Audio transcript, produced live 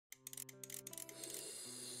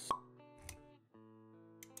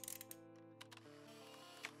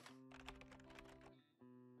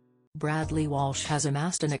Bradley Walsh has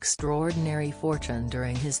amassed an extraordinary fortune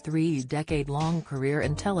during his 3-decade-long career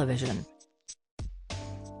in television.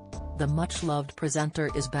 The much-loved presenter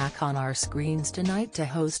is back on our screens tonight to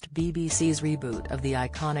host BBC's reboot of the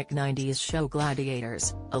iconic 90s show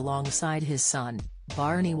Gladiators, alongside his son,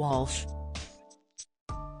 Bradley Walsh.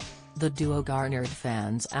 The duo garnered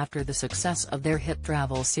fans after the success of their hit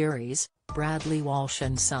travel series, Bradley Walsh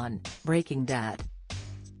and Son, Breaking Dad.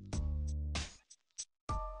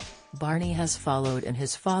 Barney has followed in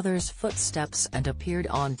his father's footsteps and appeared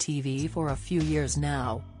on TV for a few years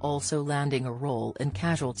now, also landing a role in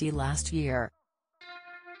Casualty last year.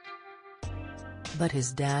 But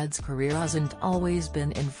his dad's career hasn't always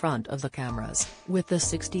been in front of the cameras, with the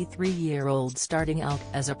 63-year-old starting out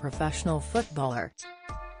as a professional footballer.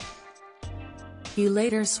 He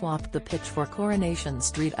later swapped the pitch for Coronation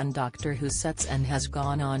Street and Doctor Who sets and has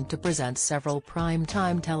gone on to present several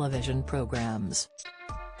prime-time television programs.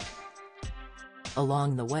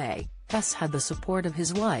 Along the way, Hess had the support of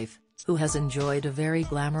his wife, who has enjoyed a very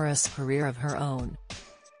glamorous career of her own.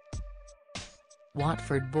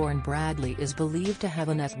 Watford-born Bradley is believed to have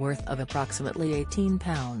a net worth of approximately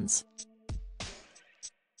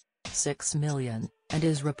 £18.6 million, and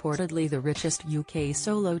is reportedly the richest UK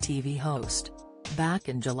solo TV host. Back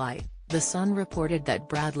in July, The Sun reported that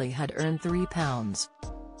Bradley had earned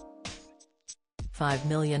 £3.5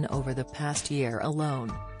 million over the past year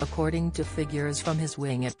alone, according to figures from his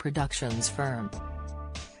Wingit Productions firm.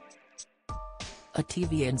 A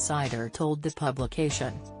TV insider told the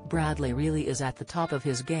publication, "Bradley really is at the top of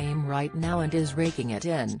his game right now and is raking it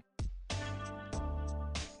in.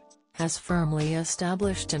 Has firmly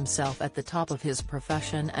established himself at the top of his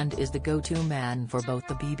profession and is the go-to man for both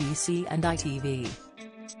the BBC and ITV.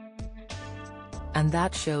 And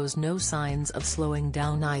that shows no signs of slowing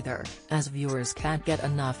down either, as viewers can't get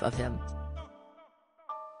enough of him.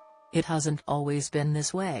 It hasn't always been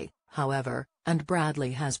this way, however, and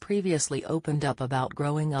Bradley has previously opened up about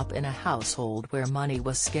growing up in a household where money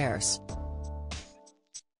was scarce."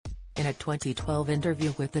 In a 2012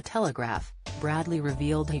 interview with The Telegraph, Bradley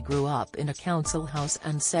revealed he grew up in a council house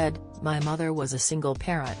and said, "My mother was a single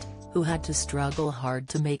parent, who had to struggle hard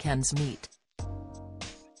to make ends meet.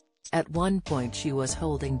 At one point she was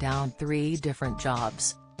holding down 3 different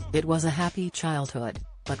jobs. It was a happy childhood,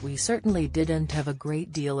 but we certainly didn't have a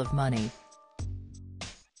great deal of money."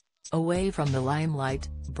 Away from the limelight,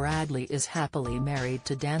 Bradley is happily married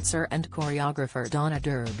to dancer and choreographer Donna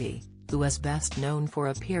Derby, who is best known for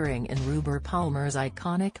appearing in Ruber Palmer's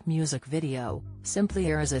iconic music video, Simply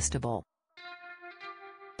Irresistible.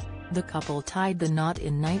 The couple tied the knot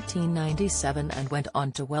in 1997 and went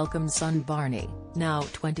on to welcome son Barney, now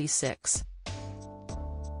 26.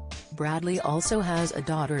 Bradley also has a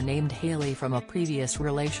daughter named Hayley from a previous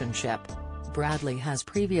relationship. Bradley has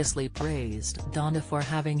previously praised Donna for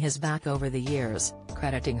having his back over the years,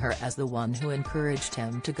 crediting her as the one who encouraged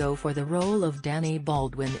him to go for the role of Danny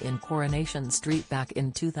Baldwin in Coronation Street back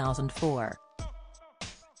in 2004.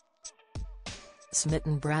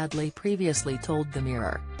 Smitten Bradley previously told The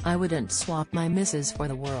Mirror, "I wouldn't swap my missus for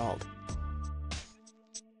the world.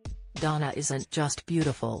 Donna isn't just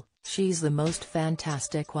beautiful, she's the most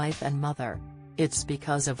fantastic wife and mother. It's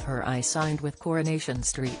because of her I signed with Coronation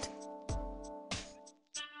Street.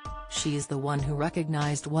 She's the one who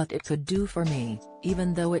recognized what it could do for me,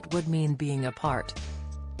 even though it would mean being apart."